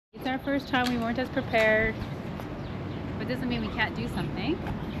It's our first time. We weren't as prepared, but doesn't mean we can't do something.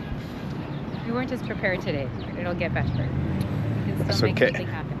 We weren't as prepared today. It'll get better. We can still make something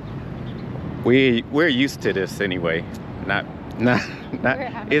happen. We're used to this anyway. Not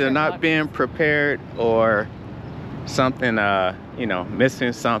either not being prepared or something you know,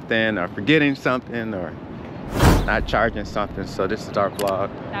 missing something or forgetting something or not charging something. So this is our vlog.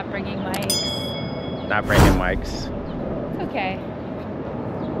 Not bringing mics. Not bringing mics. It's okay.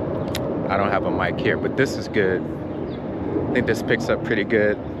 I don't have a mic here, but this is good. I think this picks up pretty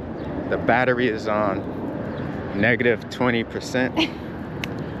good. The battery is on negative 20%.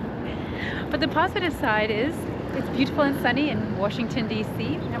 But the positive side is it's beautiful and sunny in Washington, D.C.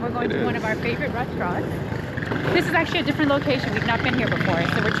 and we're going to one of our favorite restaurants. This is actually a different location. We've not been here before,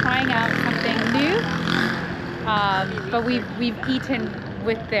 so we're trying out something new. But we've eaten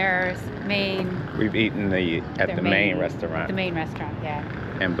with their main. We've eaten at the main restaurant. The main restaurant, yeah.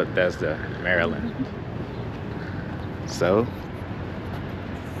 In Bethesda, Maryland. So.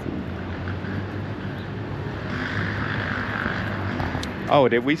 Oh,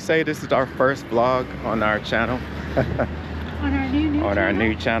 did we say this is our first vlog on our channel? On our new on channel? Our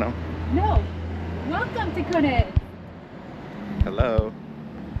new channel? No. Welcome to Kunit. Hello.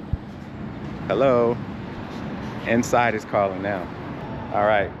 Hello. Inside is calling now. All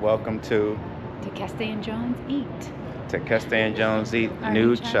right, welcome to Keste and Jones Eat. To Keste and Jones Eat, Our new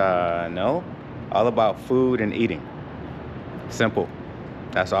new channel. All about food and eating. Simple.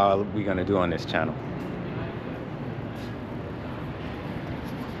 That's all we're gonna do on this channel.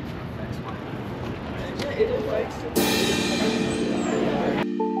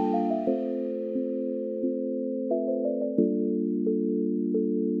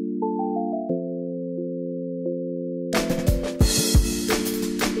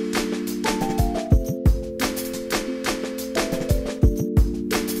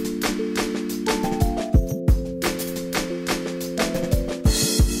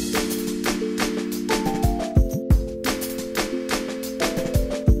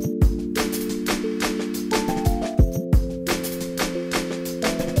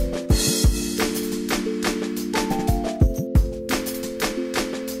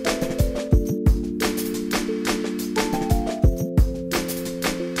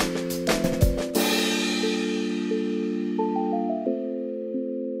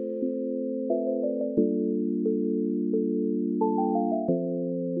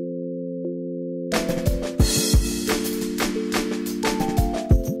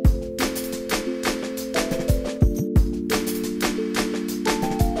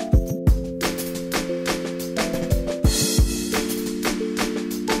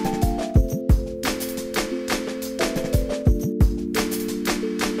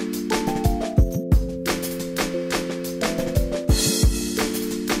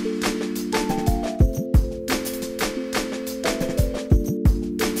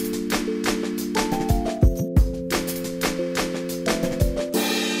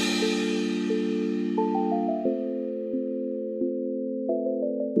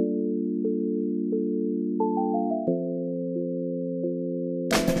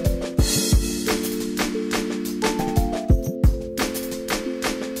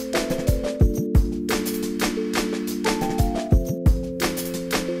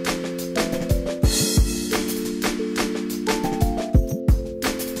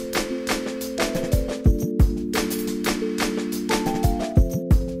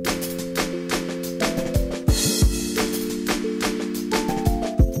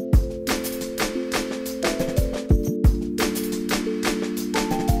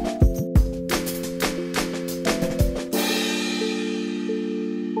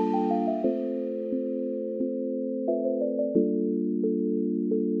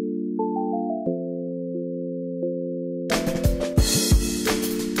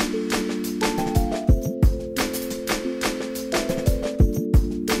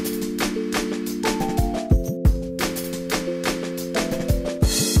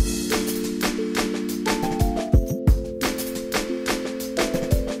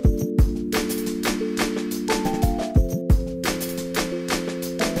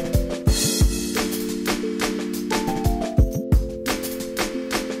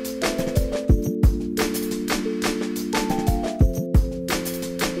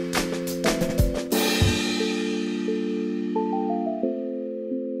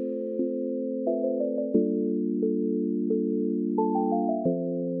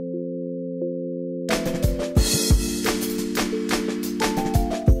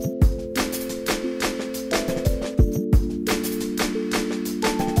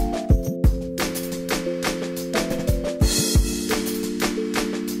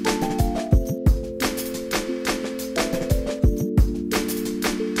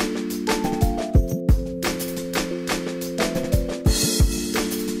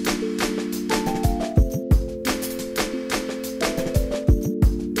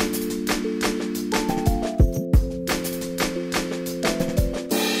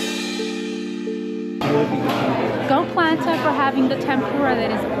 having the tempura that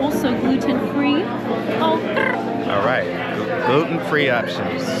is also gluten-free. Oh. All right, gluten-free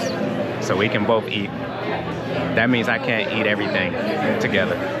options, so we can both eat. That means I can't eat everything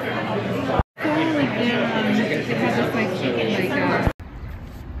together.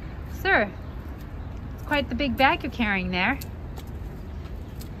 Sir, it's quite the big bag you're carrying there.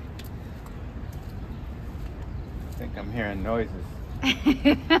 I think I'm hearing noises.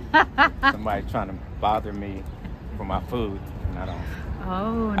 Somebody trying to bother me for my food, and I don't.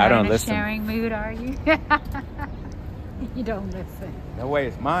 Oh, I don't in a listen. sharing mood, are you? You don't listen. No way,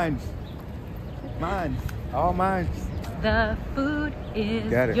 it's mine. It's mine. All mine. The food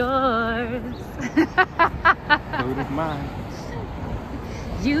is yours. Food is mine.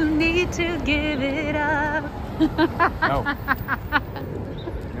 You need to give it up. No.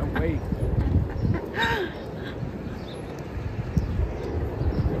 No way.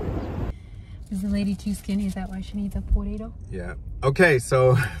 Is the lady too skinny? Is that why she needs a potato? Yeah. Okay,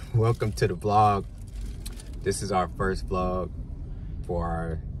 so welcome to the vlog. This is our first vlog for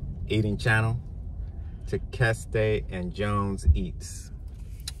our eating channel, Takeste and Jones Eats.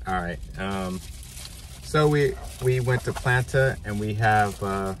 All right. So we went to Planta, and we have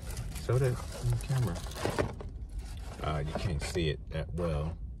show that on the camera. You can't see it that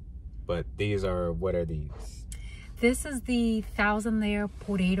well, but these are, what are these? This is the 1,000-layer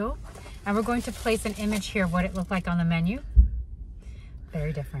potato, and we're going to place an image here of what it looked like on the menu.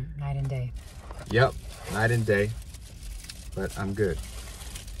 Very different, night and day. Yep, night and day, but I'm good.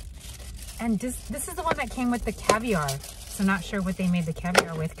 And this is the one that came with the caviar. So not sure what they made the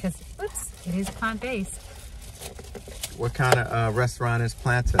caviar with, because, oops, it is plant-based. What kind of restaurant is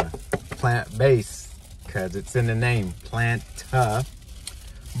Planta? Plant-based, because it's in the name, Planta.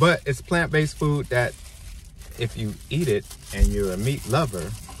 But it's plant-based food that if you eat it and you're a meat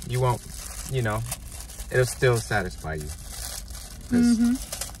lover, you won't, you know, it'll still satisfy you.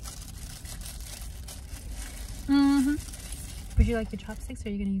 Would you like the chopsticks, or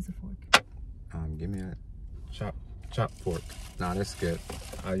are you gonna use a fork? Give me a chop fork. No, that's good.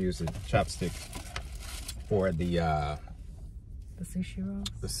 I'll use a chopstick for the sushi rolls.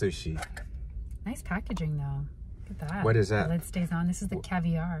 The sushi. Nice packaging though. Look at that. What is that? The lid stays on. This is the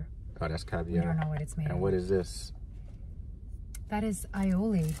caviar. Oh, that's caviar. We don't know what it's made of. And what is this? That is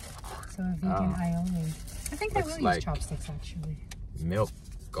aioli. So a vegan aioli. I think I will use chopsticks actually. Milk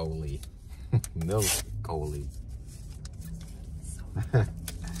goalie. Milk goalie.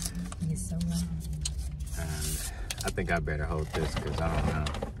 You're so wrong. And I think I better hold this, because I don't know.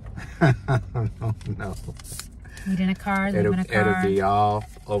 I don't know. Eat in a car, live in a car. It'll be all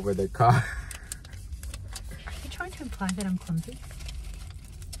over the car. Are you trying to imply that I'm clumsy?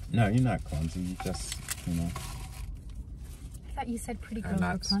 No, you're not clumsy. You just, you know. I thought you said pretty girls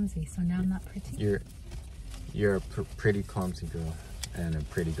were clumsy, so now I'm not pretty. You're a pretty clumsy girl, and a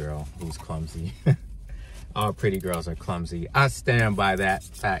pretty girl who's clumsy. All pretty girls are clumsy. I stand by that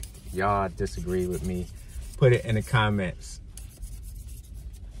fact. Y'all disagree with me, put it in the comments.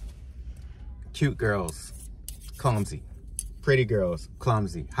 Cute girls, clumsy. Pretty girls,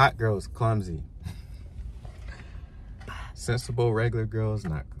 clumsy. Hot girls, clumsy. Sensible, regular girls,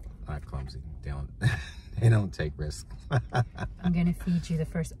 not clumsy. They don't take risks. I'm gonna feed you the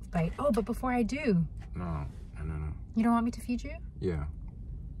first bite. Oh, but before I do. No. You don't want me to feed you? Yeah.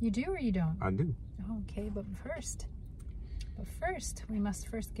 You do or you don't? I do. Okay, but first, we must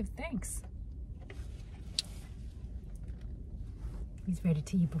first give thanks. He's ready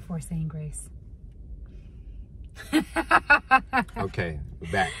to eat before saying grace. Okay,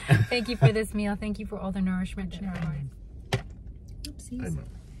 we're back. Thank you for this meal. Thank you for all the nourishment. Oopsies.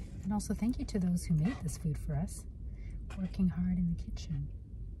 And also thank you to those who made this food for us, working hard in the kitchen.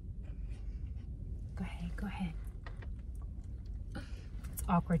 Go ahead. It's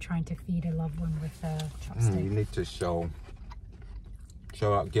awkward trying to feed a loved one with a chopstick. You need to show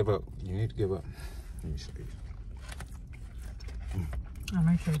up, give up. You need to give up. Let me show you. I'm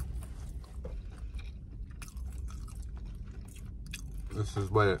right here. This is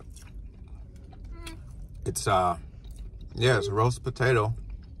what it's yeah, it's a roast potato.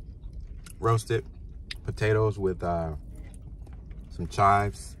 Roasted potatoes with some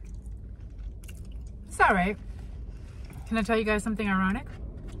chives. It's all right. Can I tell you guys something ironic?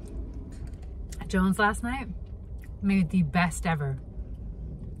 Jones last night made the best ever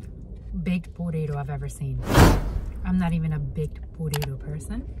baked potato I've ever seen. I'm not even a baked potato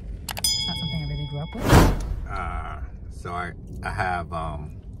person. It's not something I really grew up with. So I have a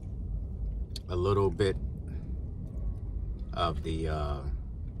little bit of the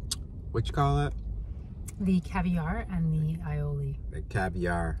what you call it? The caviar and the aioli. The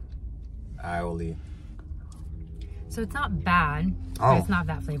caviar aioli. So it's not bad, but it's not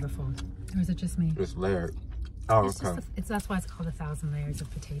that flavorful. Or is it just me? It's layered. Oh, it's okay. Just that's why it's called 1,000 layers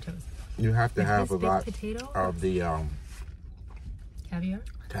of potatoes. You have to have a lot of the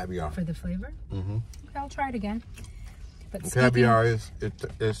caviar for the flavor. Mm-hmm. Okay, I'll try it again. But caviar has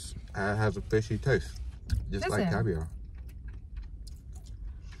a fishy taste, just like caviar.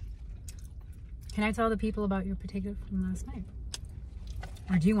 Can I tell the people about your potato from last night?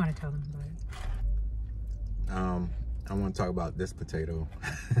 Or do you want to tell them about it? I want to talk about this potato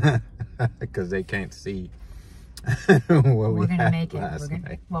because they can't see what we're gonna make last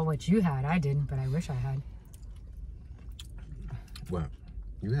night. Well, what you had, I didn't, but I wish I had. What?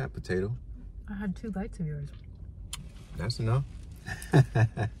 You had potato? I had 2 bites of yours. That's enough.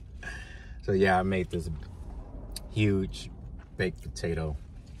 So yeah, I made this huge baked potato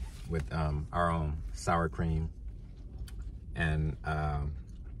with our own sour cream and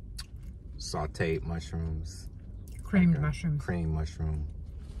sauteed mushrooms, creamed mushrooms, creamed mushroom,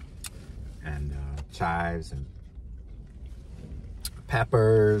 and chives and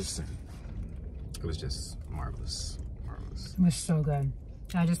peppers. It was just marvelous. It was so good.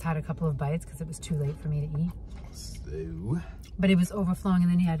 I just had a couple of bites because it was too late for me to eat. So, but it was overflowing,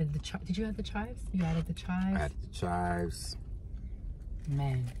 and then you added the chives. Did you add the chives? You added the chives? I added the chives.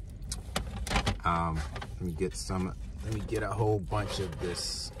 Man. Let me get a whole bunch of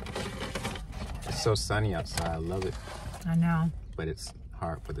this. It's so sunny outside. I love it. I know. But it's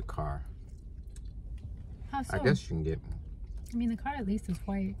hard for the car. How so? I guess you can get. I mean, the car at least is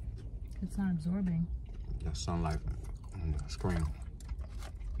white. It's not absorbing. The sunlight on the screen.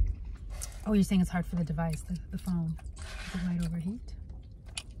 Oh, you're saying it's hard for the device, the phone. Does it might overheat?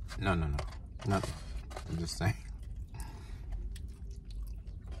 No. Nothing. I'm just saying.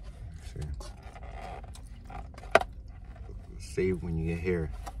 See when you get here.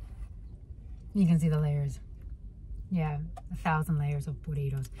 You can see the layers. Yeah, 1,000 layers of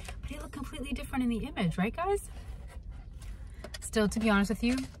potatoes. But they look completely different in the image, right, guys? Still, to be honest with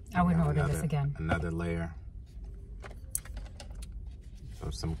you, I wouldn't order this again. Another layer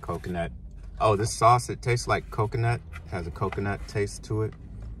of some coconut. Oh, this sauce, it tastes like coconut. It has a coconut taste to it.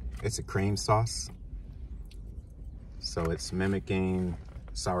 It's a cream sauce. So it's mimicking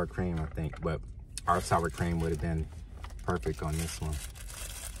sour cream, I think. But our sour cream would have been perfect on this one.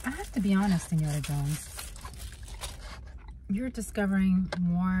 I have to be honest, Senora Jones. You're discovering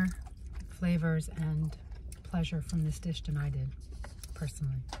more flavors and pleasure from this dish than I did,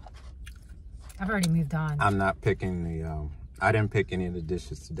 personally. I've already moved on. I'm not picking the, I didn't pick any of the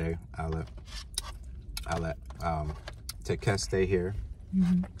dishes today. I'll let Tekes stay here.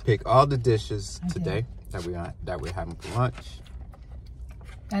 Pick all the dishes today that we're having for lunch.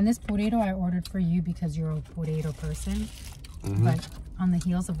 And this potato I ordered for you because you're a potato person. But on the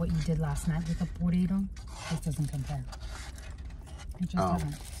heels of what you did last night with a potato, this doesn't compare. It just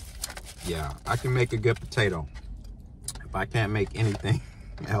doesn't. Yeah, I can make a good potato. If I can't make anything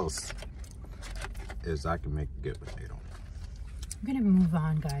else, I can make a good potato. I'm gonna move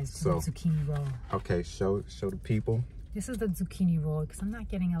on, guys, to the zucchini roll. Okay, show the people. This is the zucchini roll because I'm not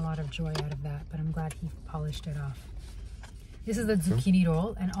getting a lot of joy out of that, but I'm glad he polished it off. This is the zucchini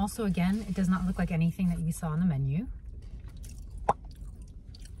roll, and also again, it does not look like anything that you saw on the menu.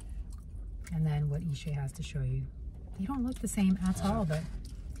 And then what Ishe has to show you. They don't look the same at all, but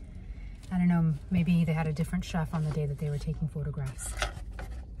I don't know, maybe they had a different chef on the day that they were taking photographs.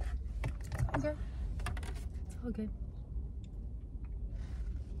 Okay, it's all good.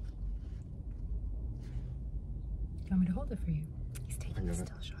 You want me to hold it for you? He's taking it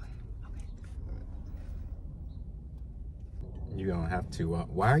still, Charlotte. Okay. You're gonna have to,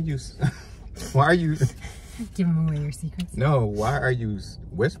 why are you giving away your secrets? No, why are you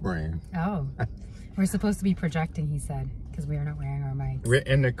whispering? Oh, we're supposed to be projecting, he said, because we are not wearing our mics. We're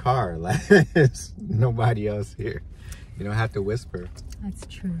in the car, like there's nobody else here. You don't have to whisper. That's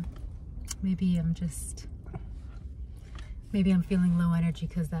true. Maybe I'm feeling low energy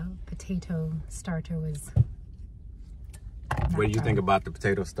because that potato starter was What do you think about the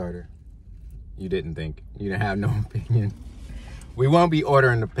potato starter? You didn't think. You didn't have no opinion. We won't be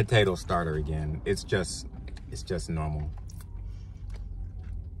ordering the potato starter again. It's just normal.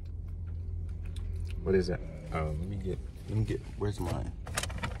 What is that? Oh, let me get, where's mine?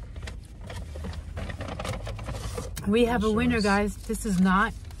 We have a winner, guys. This is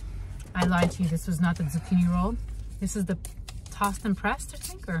not, I lied to you, this was not the zucchini roll. This is the tossed and pressed, I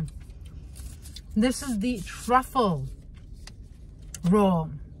think, or this is the truffle roll.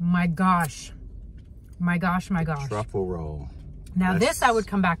 My gosh. My gosh. Truffle roll. Now this I would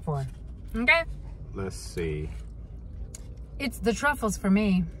come back for. Okay? Let's see. It's the truffles for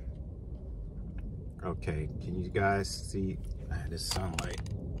me. Okay, can you guys see? This sunlight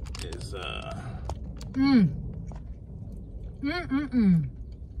is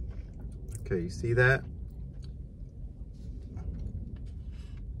Okay, you see that?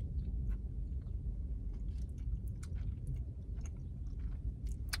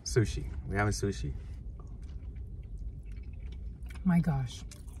 Sushi. We're having sushi. My gosh.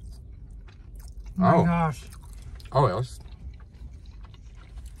 My gosh. Oh, else.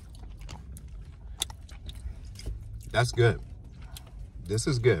 That's good. This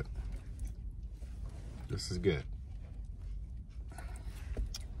is good. This is good.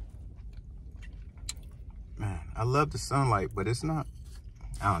 Man, I love the sunlight, but it's not,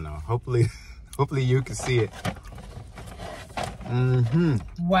 I don't know. Hopefully, hopefully you can see it.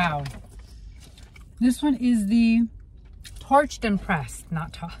 Wow. This one is the torched and pressed,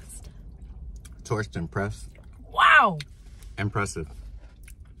 not tossed. Torched and pressed. Wow. Impressive.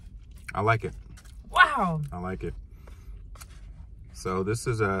 I like it. Wow. I like it. So this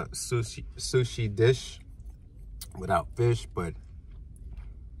is a sushi dish without fish, but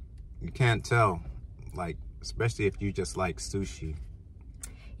you can't tell, like, especially if you just like sushi.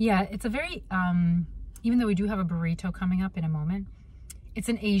 Yeah, it's a very, even though we do have a burrito coming up in a moment, it's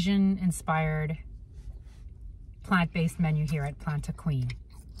an Asian-inspired plant-based menu here at Planta Queen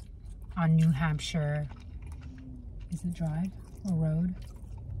on New Hampshire. Is it Drive or Road?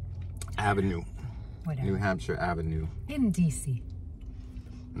 Avenue. Whatever. New Hampshire Avenue. In DC.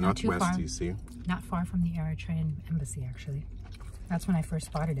 Northwest DC. Not far from the Eritrean embassy, actually. That's when I first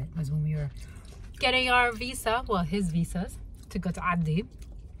spotted it, was when we were getting our visa, well, his visas, to go to Adi.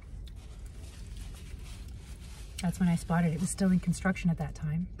 That's when I spotted it. It was still in construction at that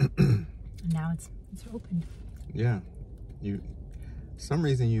time. And now it's opened. Yeah. For some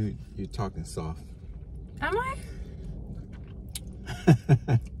reason you talking soft. Am I?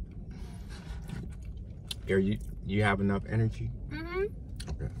 You have enough energy? Mm-hmm.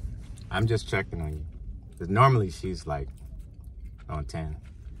 Okay. I'm just checking on you. Because normally she's like on 10.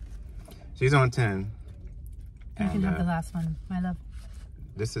 She's on 10. You can have the last one, my love.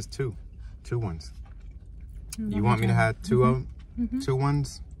 This is two ones. You want me to have two of them? 2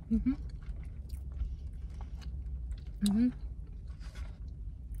 ones?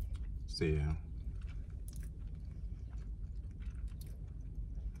 See ya.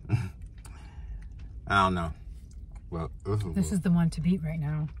 I don't know. Well, this is the one to beat right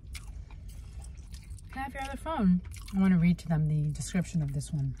now. Can I have your other phone? I want to read to them the description of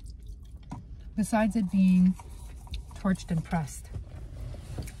this one. Besides it being torched and pressed.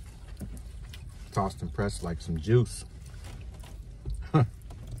 Tossed and pressed like some juice.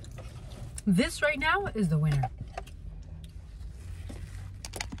 This right now is the winner.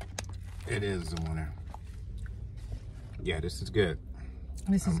 It is the winner. Yeah, this is good.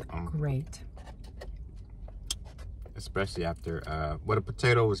 This is great. Especially after, well, the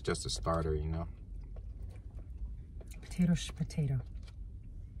potato was just a starter, you know. Potato schpotato.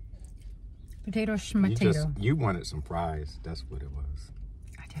 Potato schpotato. You wanted some fries. That's what it was.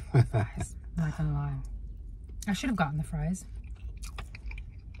 I did want fries. I'm not gonna lie. I should have gotten the fries.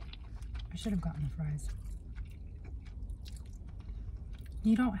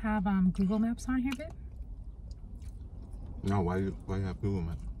 You don't have Google Maps on here, babe? No, why you have Google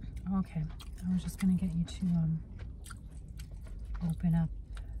Maps? Okay. I was just gonna get you to open up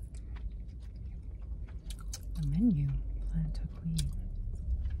the menu. Planta Queen.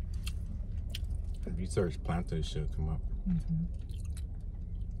 If you search Planta, it should come up. I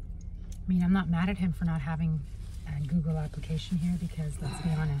mean, I'm not mad at him for not having a Google application here because, let's be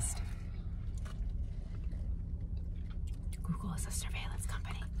honest, Google is a surveillance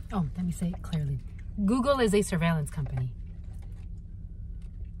company. Oh, let me say it clearly. Google is a surveillance company.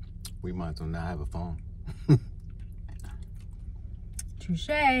 We might as well not have a phone. Touche.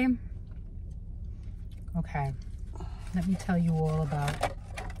 Okay, let me tell you all about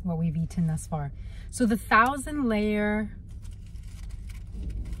what we've eaten thus far. So the 1,000-layer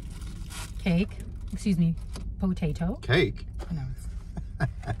cake, excuse me, potato. Cake? No.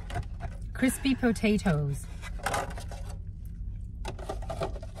 Crispy potatoes.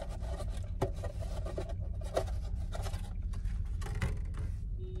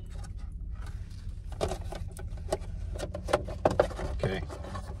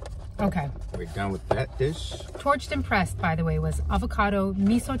 Okay. We're done with that dish. Torched and pressed, by the way, was avocado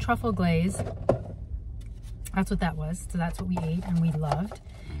miso truffle glaze. That's what that was. So that's what we ate and we loved.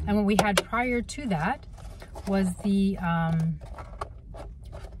 And what we had prior to that was the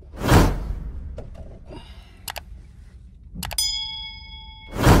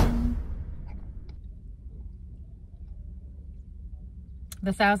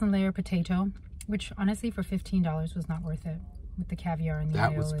the 1,000-layer potato which honestly for $15 was not worth it with the caviar and the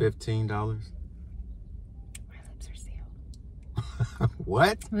That aioli. was $15. My lips are sealed.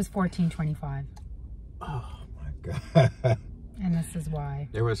 What? It was $14.25. Oh my God. And this is why.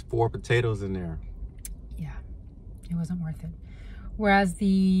 There was 4 potatoes in there. Yeah, it wasn't worth it. Whereas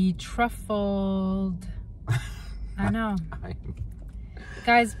the truffled, I know.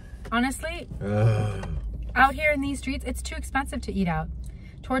 Guys, honestly, out here in these streets, it's too expensive to eat out.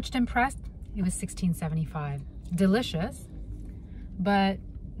 Torched and pressed, it was $16.75. Delicious, but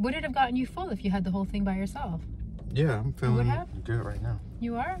would it have gotten you full if you had the whole thing by yourself? Yeah, I'm feeling good right now.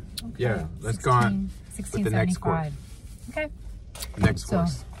 You are? Okay. Yeah, let's go on with the next course. Okay. Next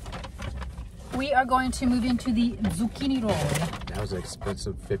course. We are going to move into the zucchini roll. That was an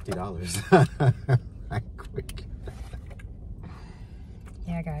expensive $50. Quick.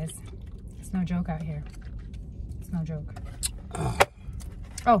 Yeah, guys. It's no joke out here. It's no joke.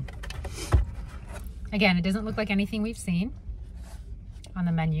 Oh. Again, it doesn't look like anything we've seen on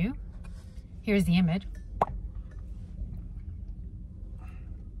the menu. Here's the image.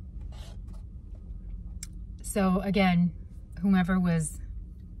 So again, whomever was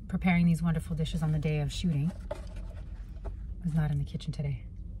preparing these wonderful dishes on the day of shooting was not in the kitchen today.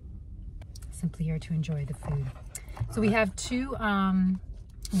 Simply here to enjoy the food. So we have 2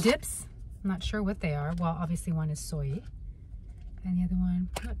 dips. I'm not sure what they are. Well, obviously one is soy. And the other one,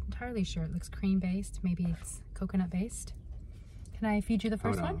 I'm not entirely sure. It looks cream based. Maybe it's coconut based. Can I feed you the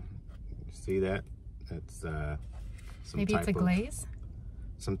first one? See that? That's maybe it's a glaze.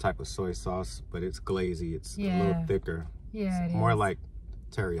 Some type of soy sauce, but it's glazy. It's a little thicker. Yeah, it's more like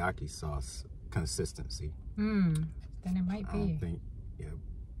teriyaki sauce consistency. Then it might be. I don't think. Yeah,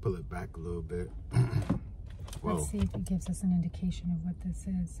 pull it back a little bit. Let's see if it gives us an indication of what this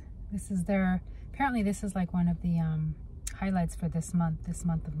is. This is their. Apparently, this is like one of the highlights for this month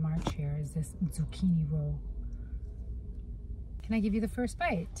of March. Here is this zucchini roll. Can I give you the first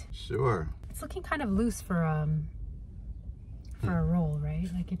bite? Sure. It's looking kind of loose for a roll, right?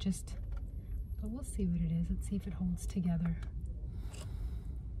 Like it just, but we'll see what it is. Let's see if it holds together.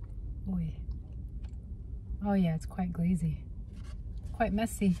 Boy. Oh yeah, it's quite glazy. It's quite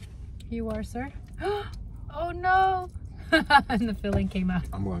messy. Here you are, sir. Oh no! And the filling came out.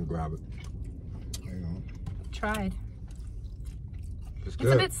 I'm gonna grab it. There you go. Tried. It's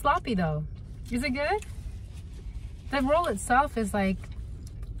a bit sloppy though. Is it good? The roll itself is like,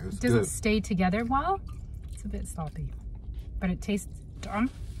 it doesn't stay together well. It's a bit sloppy, but it tastes dumb.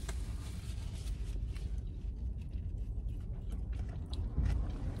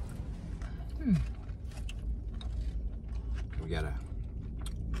 We got a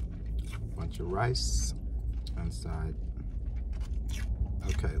bunch of rice inside.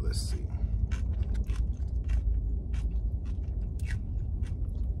 Okay, let's see.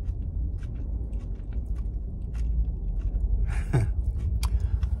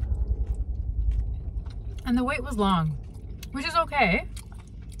 And the wait was long, which is okay.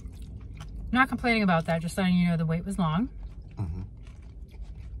 Not complaining about that, just letting you know the wait was long.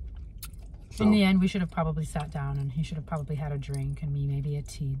 So, in the end, we should have probably sat down and he should have probably had a drink and me maybe a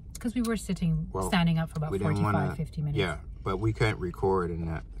tea. Because we were standing up for about 45, 50 minutes. Yeah, but we couldn't record in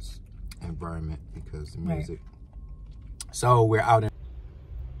that environment because of the music. Right. So we're out in...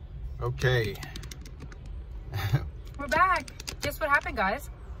 Okay. We're back. Guess what happened, guys?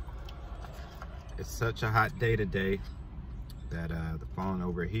 It's such a hot day today that the phone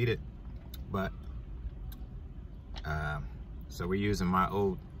overheated, but so we're using my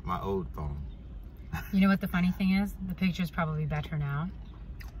old phone. You know what the funny thing is? The picture's probably better now.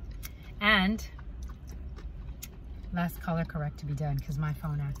 And last color correct to be done because my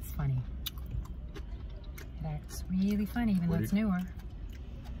phone acts funny. It acts really funny even though it's newer.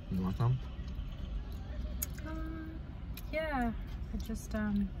 You want some? Yeah, I just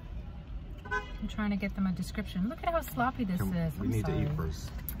I'm trying to get them a description. Look at how sloppy this is. We need to eat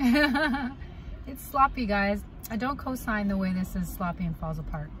first. It's sloppy, guys. I don't co-sign the way this is sloppy and falls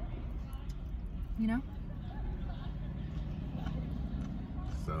apart. You know?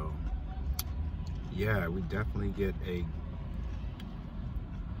 So, yeah, we definitely get a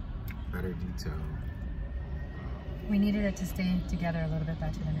better detail. We needed it to stay together a little bit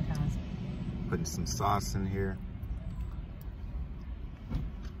better than it has. Putting some sauce in here.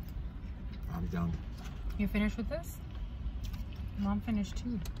 I'm done. You finished with this? Mom finished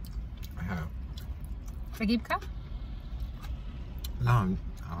too. I have. Fagibka? No,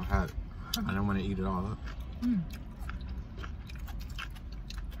 I'll have it. I don't want to eat it all up.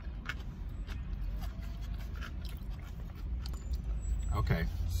 Okay,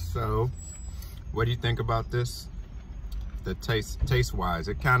 so what do you think about this? The taste wise,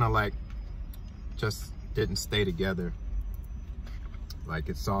 it kind of like just didn't stay together. Like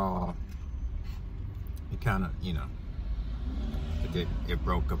it kind of, you know, it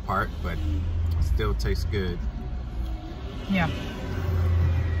broke apart, but it still tastes good. Yeah.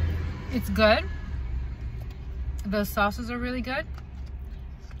 It's good. Those sauces are really good.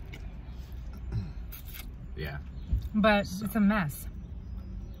 Yeah. But it's a mess.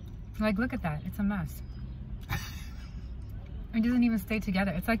 Like, look at that. It's a mess. It doesn't even stay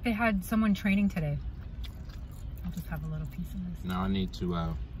together. It's like they had someone training today. I'll just have a little piece of this. Now I need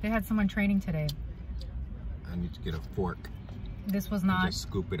to... they had someone training today. I need to get a fork. This was not... Just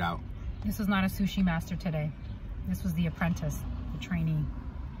scoop it out. This was not a sushi master today. This was the apprentice, the trainee.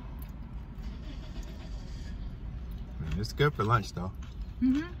 Man, it's good for lunch, though.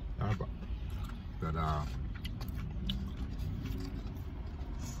 Mm-hmm. But,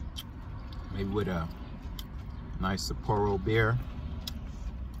 maybe with a nice Sapporo beer.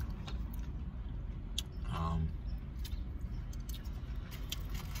 Alright,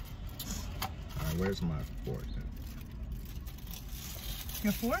 where's my fork then?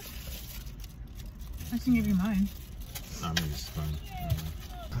 Your fork? I can give you mine. I mean, it's fun.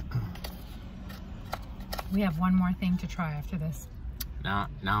 We have one more thing to try after this. Now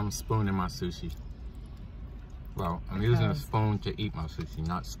I'm spooning my sushi. Well, I'm using a spoon to eat my sushi,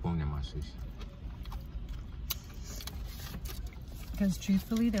 not spooning my sushi. Because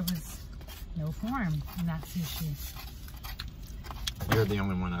truthfully, there was no form in that sushi. You're the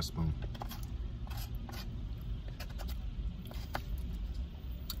only one I spoon.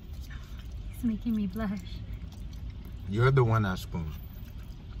 It's making me blush. You're the one I spoon.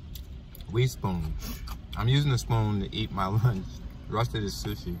 We spoon. I'm using a spoon to eat my lunch. The rest of this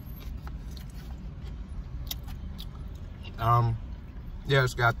sushi. Yeah,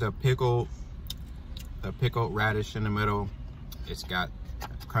 it's got the pickled radish in the middle. It's got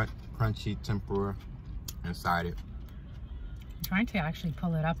crunchy tempura inside it. I'm trying to actually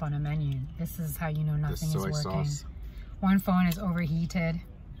pull it up on a menu. This is how you know nothing is working. Sauce. One phone is overheated.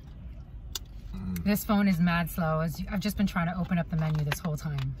 This phone is mad slow. I've just been trying to open up the menu this whole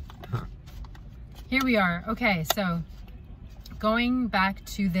time. Here we are. Okay, so going back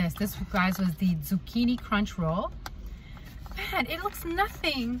to this. This, guys, was the zucchini crunch roll. Man, it looks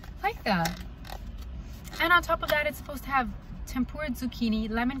nothing like that. And on top of that, it's supposed to have tempura zucchini,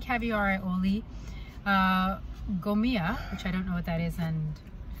 lemon caviar aioli, gomia, which I don't know what that is, and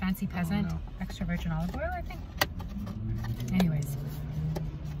fancy peasant, extra virgin olive oil, I think. Anyways,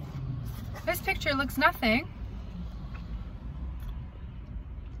 this picture looks nothing.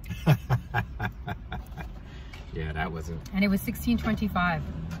 Yeah, that wasn't. And it was $16.25.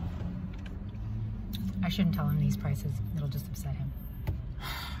 I shouldn't tell him these prices. It'll just upset him.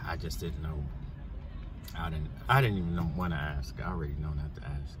 I just didn't know. I didn't even want to ask. I already know not to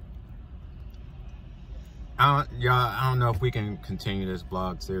ask. I don't know if we can continue this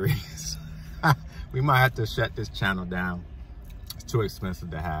vlog series. We might have to shut this channel down. It's too expensive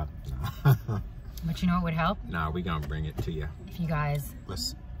to have. But you know what would help? Nah, we gonna bring it to you. If you guys...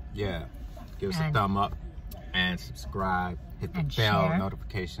 give us a thumb up and subscribe. Hit the bell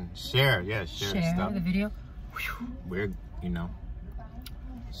notification. Share stuff. The video. We're,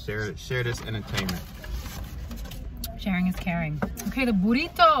 share this entertainment. Sharing is caring. Okay, the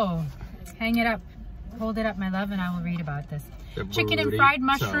burrito. Hang it up. Hold it up, my love, and I will read about this. Chicken and fried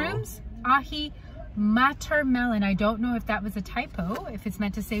mushrooms. Ahi mattermelon. I don't know if that was a typo, if it's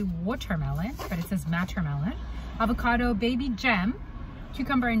meant to say watermelon, but it says mattermelon. Avocado baby gem.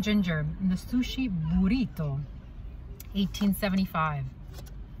 Cucumber and ginger. And the sushi burrito. $18.75.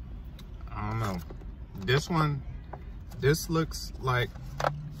 I don't know. This looks like,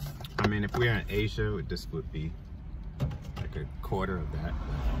 I mean, if we're in Asia, this would be like a quarter of that.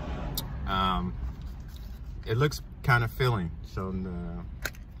 It looks kind of filling. So the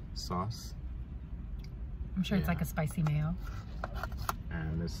sauce. I'm sure it's like a spicy mayo.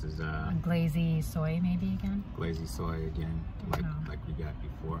 And this is a glazy soy maybe again. Glazy soy again, like we got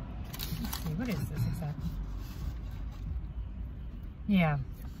before. Let's see, what is this exactly? Yeah,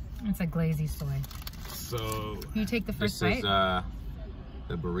 it's a glazy soy. So you take the first bite. This is the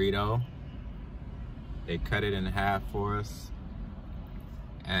burrito. They cut it in half for us,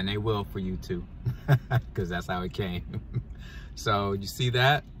 and they will for you too, because that's how it came. So you see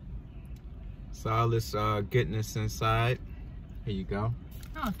that? So all this goodness inside. Here you go.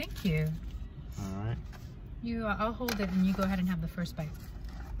 Oh, thank you. All right. I'll hold it and you go ahead and have the first bite.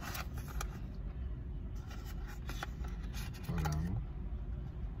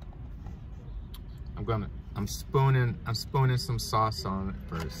 Hold on. I'm spooning some sauce on it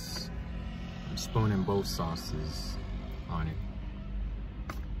first. I'm spooning both sauces on it.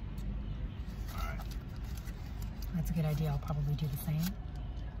 All That's a good idea. I'll probably do the same.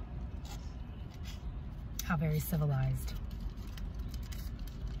 How very civilized.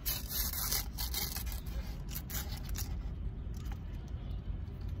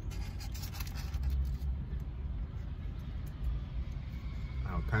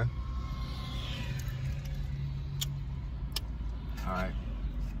 Okay. All right.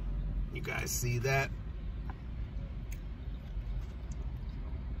 You guys see that?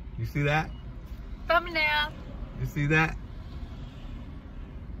 You see that? Thumbnail. You see that?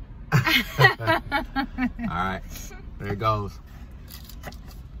 All right. There it goes.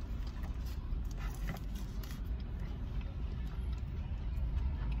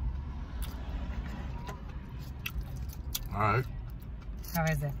 All right. How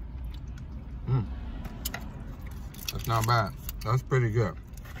is it? That's not bad. That's pretty good.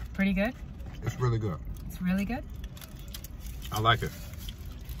 Pretty good? It's really good. It's really good? I like it.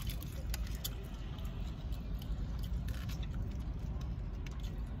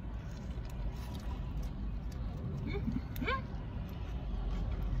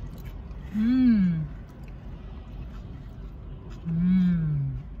 Mmm.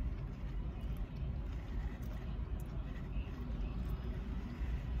 Mmm.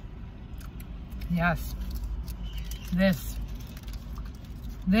 Yes.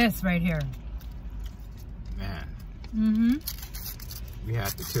 This right here. Man. Mm-hmm. We had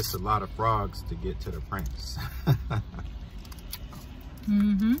to kiss a lot of frogs to get to the prince.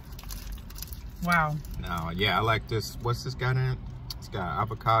 Mm-hmm. Wow. Now, yeah, I like this. What's this got in it? It's got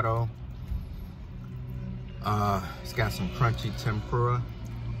avocado. It's got some crunchy tempura.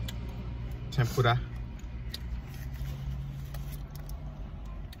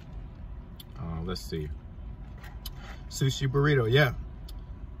 Let's see. Sushi burrito, yeah.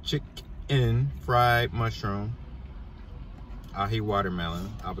 Chicken, fried mushroom, ahi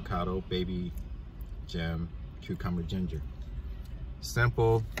watermelon, avocado, baby jam, cucumber, ginger.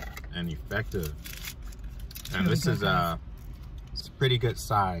 Simple and effective. And this is it's a pretty good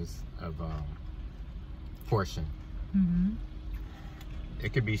size of portion. Mm-hmm.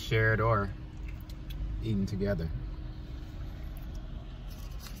 It could be shared or eaten together.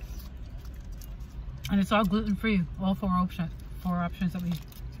 And it's all gluten-free. All four options that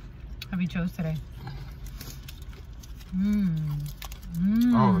we chose today. Mmm.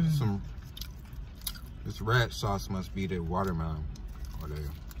 Mmm. Oh, this red sauce must be the watermelon or the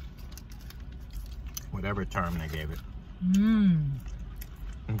whatever term they gave it. Mmm.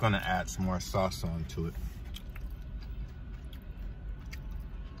 I'm gonna add some more sauce onto it.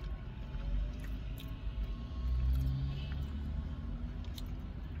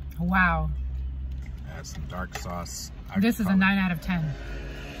 Wow. Add some dark sauce. This is a 9 out of 10.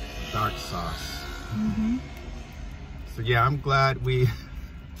 Dark sauce. Mm-hmm. So yeah, I'm glad we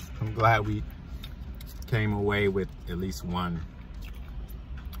came away with at least one.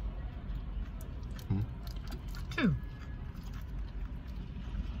 Two.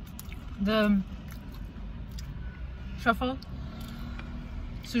 The truffle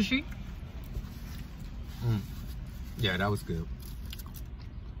sushi. Yeah, that was good.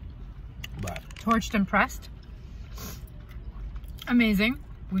 But Torched and pressed. Amazing.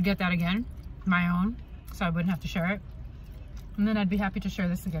 We'd get that again. My own. So I wouldn't have to share it. And then I'd be happy to share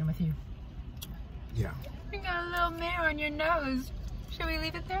this again with you. yeah. You got a little mayo on your nose. Should we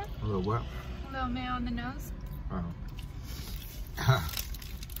leave it there? A little what? A little mayo on the nose. Oh.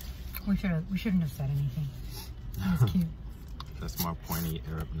 We shouldn't have said anything. That was cute. That's my pointy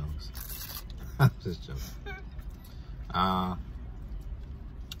Arab nose. Just joking.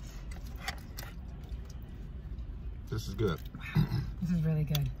 This is good. This is really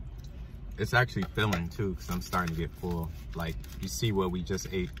good. It's actually filling too, because I'm starting to get full. Like, you see what we just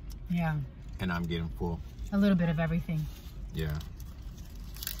ate, Yeah. and I'm getting full. A little bit of everything. Yeah.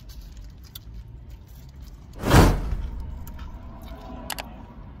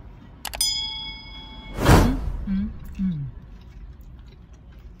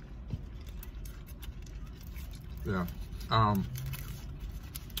 Yeah.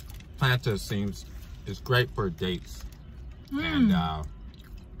 Planta is great for dates and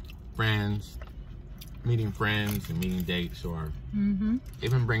friends, meeting friends and meeting dates, or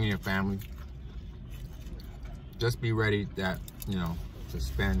even bringing your family. Just be ready that, you know, to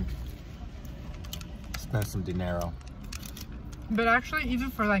spend some dinero. But actually, even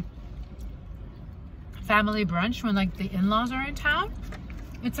for like family brunch, when like the in-laws are in town,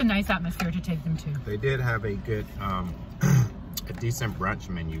 it's a nice atmosphere to take them to. They did have a good, a decent brunch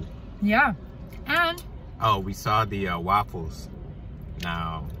menu. Yeah, and oh, we saw the waffles.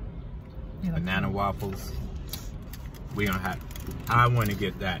 Now, you look banana cute. waffles. We don't have. I want to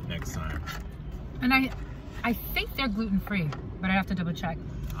get that next time. And I think they're gluten-free, but I have to double check.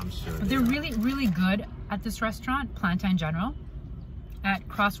 I'm sure They're really, really good at this restaurant, Planta in general, at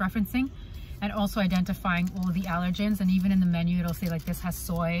cross-referencing and also identifying all of the allergens. And even in the menu, it'll say like this has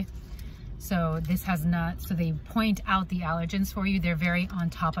soy, so this has nuts. So they point out the allergens for you. They're very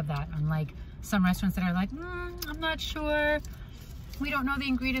on top of that, unlike some restaurants that are like, I'm not sure. We don't know the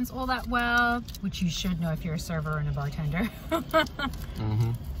ingredients all that well, which you should know if you're a server and a bartender.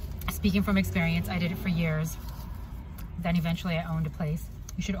 Speaking from experience, I did it for years. Then eventually I owned a place.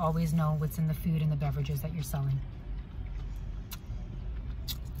 You should always know what's in the food and the beverages that you're selling.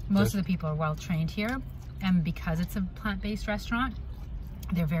 Most of the people are well trained here, and because it's a plant-based restaurant,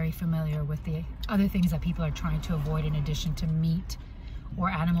 they're very familiar with the other things that people are trying to avoid in addition to meat or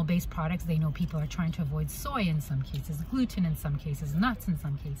animal-based products. They know people are trying to avoid soy in some cases, gluten in some cases, nuts in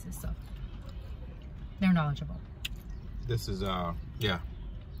some cases, so they're knowledgeable. This is, yeah,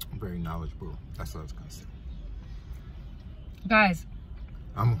 very knowledgeable. That's what I was gonna say. Guys,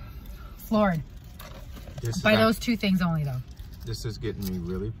 I'm floored by those two things only, though. This is getting me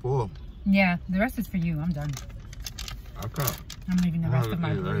really full. Yeah, the rest is for you. I'm done. Okay. I'm leaving the rest of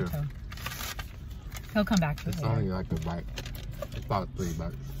my burrito. He'll come back to it It's later. only like a bite. About 3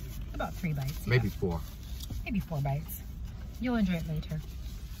 bites. About 3 bites. Yeah. Maybe 4. Maybe 4 bites. You'll enjoy it later.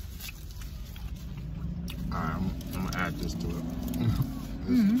 Alright, I'm gonna add this to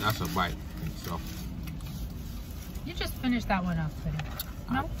it. That's a bite. So you just finished that one up, buddy.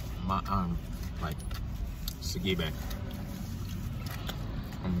 No? Like Sagibe.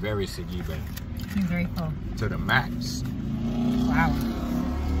 I'm very Sagibe. You're very full. To the max. Wow.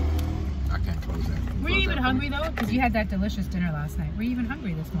 I can't close that. Were you even hungry though? Because you had that delicious dinner last night. Were you even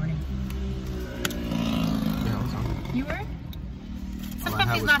hungry this morning? Yeah, I was hungry. You were?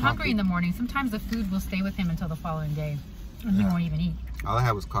 Sometimes he's not hungry in the morning. Sometimes the food will stay with him until the following day. And he won't even eat. All I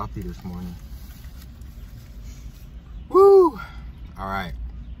had was coffee this morning. Woo! Alright.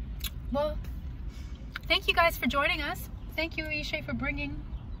 Well, thank you guys for joining us. Thank you, Ishe, for bringing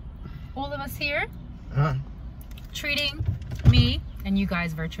all of us here. Treating me and you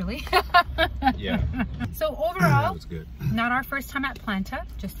guys virtually. Yeah. So overall, that was good. Not our first time at Planta,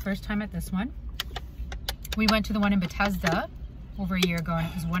 just first time at this one. We went to the one in Bethesda over a year ago and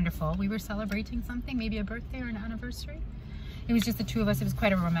it was wonderful. We were celebrating something, maybe a birthday or an anniversary. It was just the two of us. It was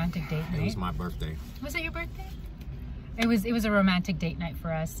quite a romantic date night. It was my birthday. Was it your birthday? It was a romantic date night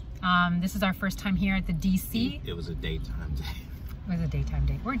for us. This is our first time here at the DC. It was a daytime day. It was a daytime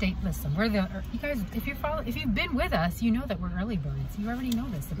date. We're listen, we're the, you guys, if you've been with us, you know that we're early birds. You already know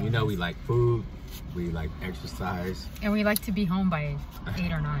this about us. We like food, we like exercise. And we like to be home by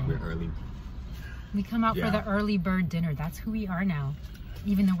 8 or 9. We're early. We come out for the early bird dinner. That's who we are now.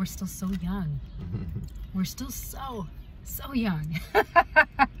 Even though we're still so young. We're still so young. All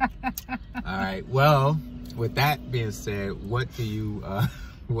right, well, with that being said, what do you,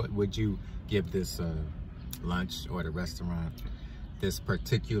 what would you give this lunch or the restaurant, this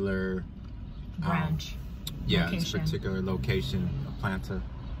particular brunch? This particular location of Planta?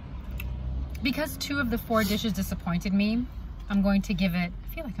 Because 2 of the 4 dishes disappointed me, I'm going to give it,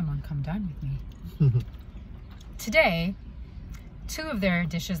 I feel like I'm on Come Dine With Me. Today, 2 of their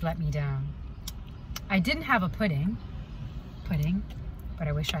dishes let me down. I didn't have a pudding, but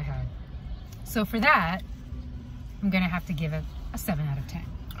I wish I had. So for that, I'm gonna have to give it a 7 out of 10.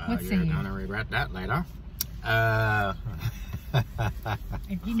 What say you? You're gonna regret that later.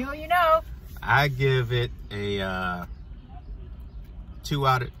 If you know, you know. I give it a 2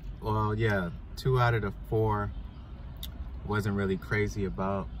 out of, well, yeah, 2 out of the 4. Wasn't really crazy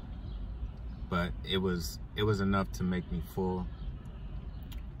about, but it was enough to make me full,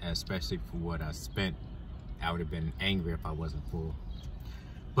 especially for what I spent. I would have been angry if I wasn't full.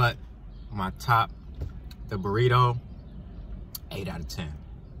 But my top, the burrito, 8 out of 10.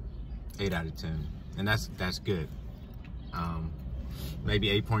 8 out of 10, and that's good. Maybe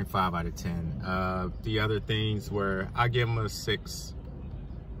 8.5 out of 10. The other things were, I give them a 6.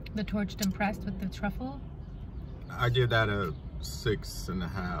 The torched and pressed with the truffle? I give that a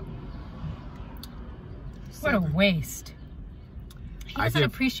 6.5. What a waste. He doesn't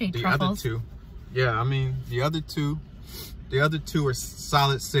appreciate truffles. The other 2, yeah, I mean, the other two are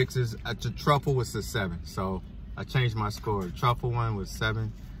solid 6s. The truffle was a 7, so I changed my score. The truffle one was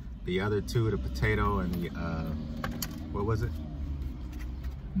 7. The other 2, the potato and the, what was it?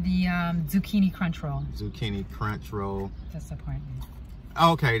 The zucchini crunch roll. Zucchini crunch roll. Disappointment.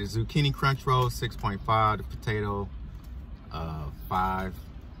 Okay, the zucchini crunch roll, 6.5. The potato, 5.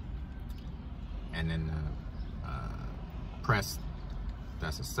 And then the pressed,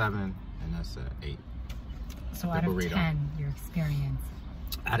 that's a 7, and that's a 8. So out of 10, your experience.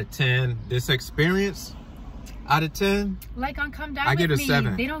 Out of 10, this experience, Out of 10? Like on Come Dine I With give it a Me,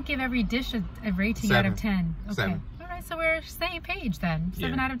 7. they don't give every dish a rating 7. out of 10. Okay. 7. All right, so we're same page then.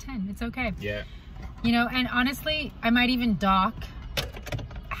 7 Yeah. out of 10. It's okay. Yeah. You know, and honestly, I might even dock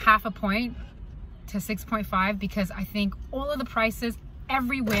half a point to 6.5 because I think all of the prices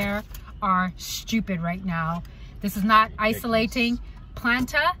everywhere are stupid right now. This is not isolating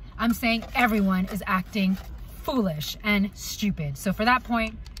Planta. I'm saying everyone is acting foolish and stupid. So for that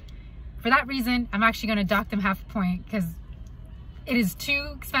point, for that reason, I'm actually going to dock them half a point because it is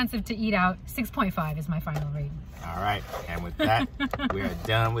too expensive to eat out. 6.5 is my final rating. All right, and with that, we are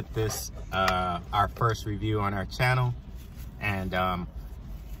done with this, our first review on our channel. And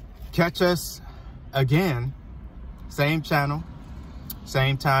catch us again, same channel,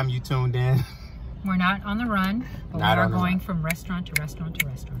 same time you tuned in. We're not on the run, but Not we are on the going run. from restaurant to restaurant to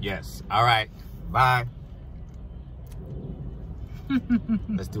restaurant. Yes. All right. Bye.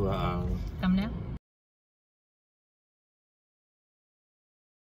 Let's do a Thumbnail?